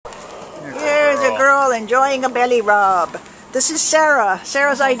a girl enjoying a belly rub. This is Sarah.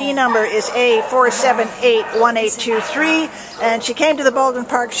 Sarah's ID number is A4781823, and she came to the Baldwin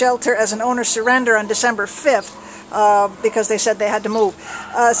Park shelter as an owner surrender on December 5th because they said they had to move.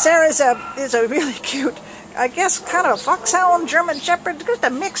 Sarah is a really cute, I guess, kind of a foxhound, German Shepherd, just a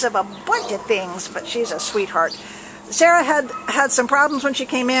mix of a bunch of things, but she's a sweetheart. Sarah had some problems when she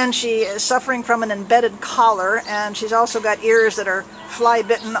came in. She is suffering from an embedded collar, and she's also got ears that are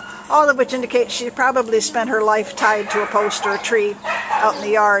fly-bitten, all of which indicate she probably spent her life tied to a post or a tree out in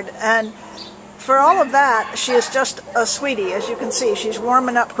the yard. And for all of that, she is just a sweetie. As you can see, she's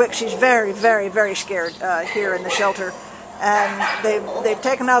warming up quick. She's very, very, very scared here in the shelter. And they've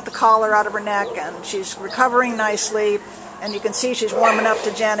taken out the collar out of her neck, and she's recovering nicely. And you can see she's warming up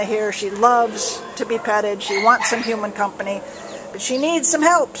to Jana here. She loves to be petted. She wants some human company, but she needs some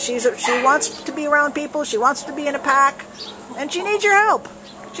help. She wants to be around people. She wants to be in a pack, and she needs your help.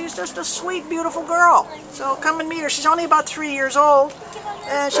 She's just a sweet, beautiful girl. So come and meet her. She's only about 3 years old,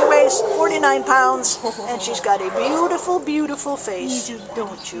 and she weighs 49 pounds, and she's got a beautiful, beautiful face.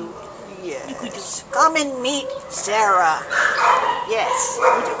 Don't you? Yes. Come and meet Sarah. Yes,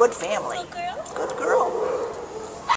 it's a good family.